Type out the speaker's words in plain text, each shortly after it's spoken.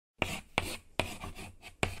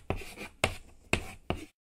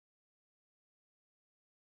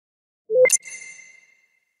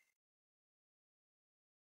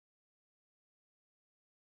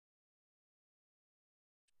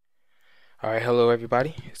Alright, hello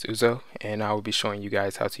everybody, it's Uzo, and I will be showing you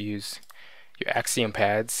guys how to use your Axiom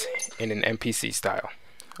pads in an MPC style.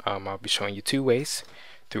 I'll be showing you two ways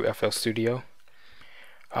through FL Studio.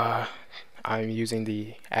 I'm using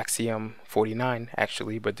the Axiom 49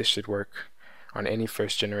 actually, but this should work on any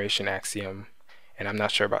first generation Axiom, and I'm not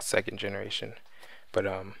sure about second generation, but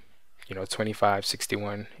 25,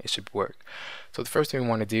 61, it should work. So the first thing we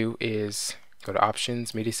want to do is go to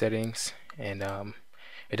Options, MIDI Settings, and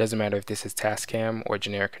it doesn't matter if this is Tascam or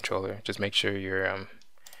generic controller, just make sure your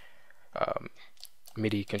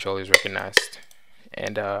MIDI controller is recognized.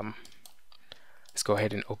 And let's go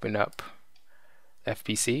ahead and open up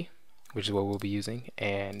FPC, which is what we'll be using,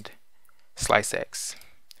 and Slice X.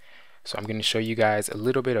 So I'm going to show you guys a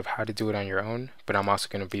little bit of how to do it on your own, but I'm also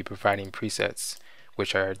going to be providing presets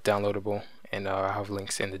which are downloadable, and I'll have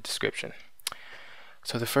links in the description.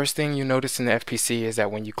 So the first thing you notice in the FPC is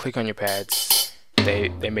that when you click on your pads,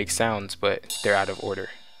 they make sounds, but they're out of order.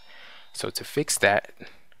 So to fix that,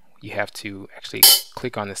 you have to actually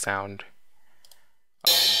click on the sound,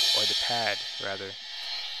 or the pad rather,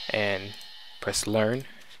 and press Learn,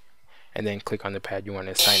 and then click on the pad you want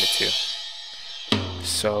to assign it to.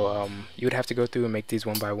 So you would have to go through and make these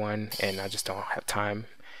one by one, and I just don't have time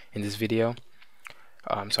in this video.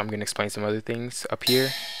 So I'm going to explain some other things. Up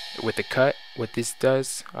here with the cut, what this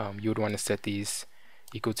does, you would want to set these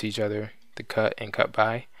equal to each other, the cut and cut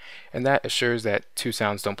by, and that assures that two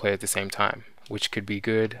sounds don't play at the same time, which could be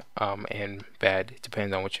good and bad,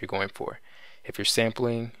 depending on what you're going for. If you're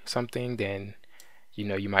sampling something, then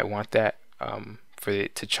you might want that for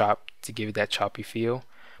it to chop, to give it that choppy feel.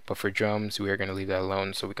 But for drums, we are going to leave that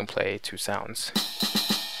alone so we can play two sounds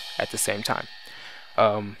at the same time.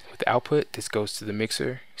 With the output, this goes to the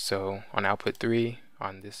mixer. So on output 3,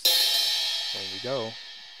 on this, when we go,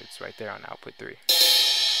 it's right there on output 3.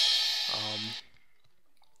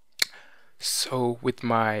 So with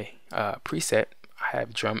my preset, I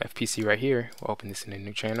have drum FPC right here. We'll open this in a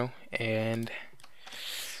new channel, and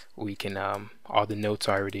we can all the notes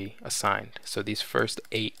are already assigned. So these first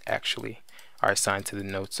 8 actually are assigned to the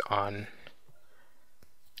notes on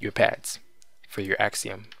your pads for your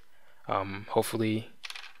Axiom. Hopefully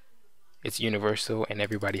it's universal and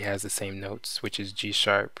everybody has the same notes, which is G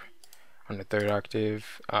sharp on the 3rd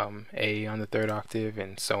octave, A on the 3rd octave,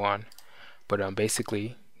 and so on. But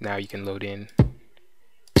basically now you can load in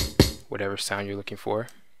whatever sound you're looking for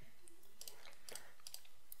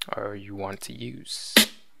or you want to use.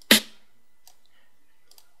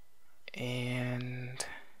 And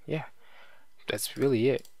yeah, that's really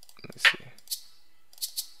it. Let's see.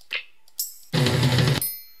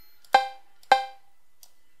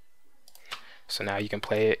 So now you can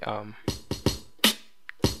play it,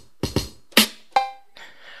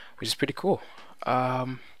 which is pretty cool.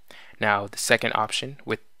 Now the second option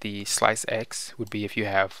with the Slice X would be if you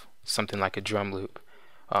have something like a drum loop,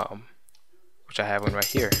 which I have one right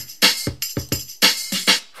here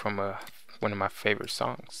from one of my favorite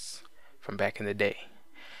songs from back in the day.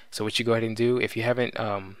 So what you go ahead and do, if you haven't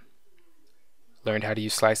learned how to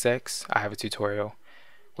use Slice X, I have a tutorial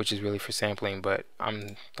which is really for sampling, but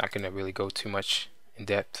I'm not going to really go too much in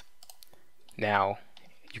depth now.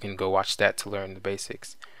 You can go watch that to learn the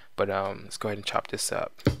basics, but let's go ahead and chop this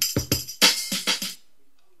up.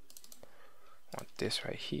 Want this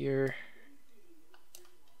right here.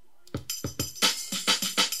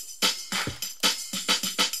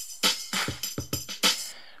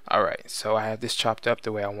 Alright, so I have this chopped up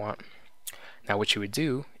the way I want. Now what you would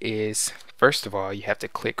do is, first of all, you have to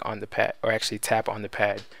click on the pad, or actually tap on the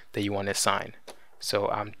pad that you want to assign. So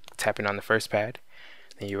I'm tapping on the first pad,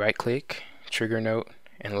 then you right click, trigger note,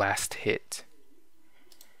 and last hit.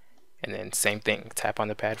 And then same thing, tap on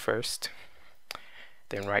the pad first,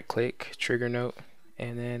 then right click, trigger note,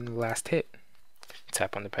 and then last hit.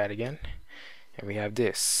 Tap on the pad again, and we have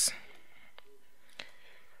this.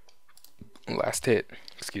 Last hit,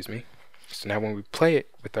 excuse me. So now when we play it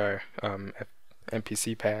with our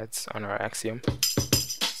MPC pads on our Axiom,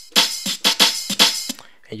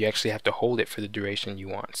 and you actually have to hold it for the duration you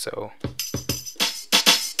want. So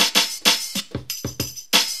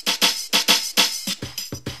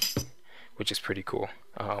which is pretty cool.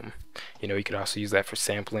 You could also use that for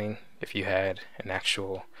sampling. If you had an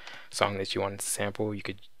actual song that you wanted to sample, you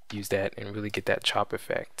could use that and really get that chop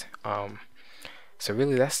effect. So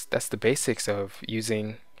really that's the basics of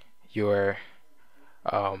using your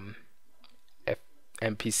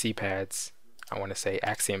MPC pads, I want to say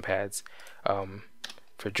Axiom pads,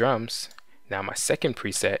 for drums. Now my second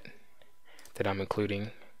preset that I'm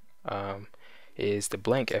including is the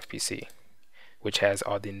blank FPC, which has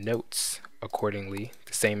all the notes accordingly,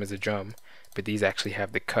 the same as a drum, but these actually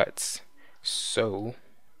have the cuts So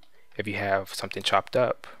if you have something chopped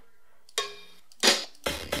up,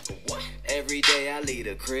 every day I lead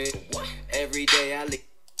a crib. Every day I lead.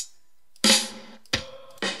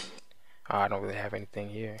 I don't really have anything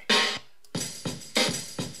here.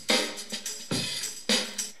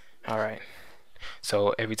 Alright,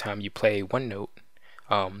 so every time you play one note,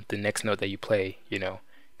 the next note that you play, you know,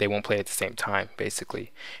 they won't play at the same time,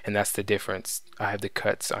 basically. And that's the difference. I have the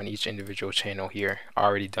cuts on each individual channel here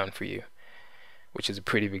already done for you, which is a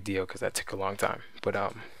pretty big deal because that took a long time. But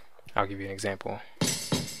I'll give you an example.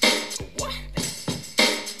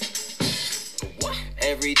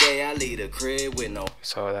 Every day I lead a crib with no.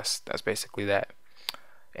 So that's basically that.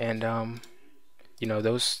 And you know,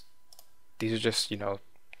 these are just, you know,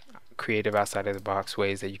 creative outside of the box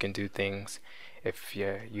ways that you can do things if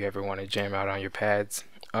you ever want to jam out on your pads.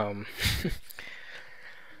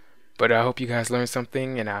 But I hope you guys learned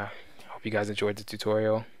something, and I hope you guys enjoyed the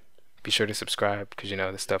tutorial. Be sure to subscribe because, you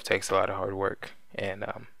know, this stuff takes a lot of hard work, and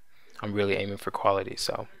I'm really aiming for quality.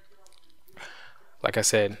 So like I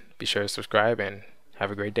said, be sure to subscribe and have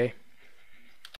a great day.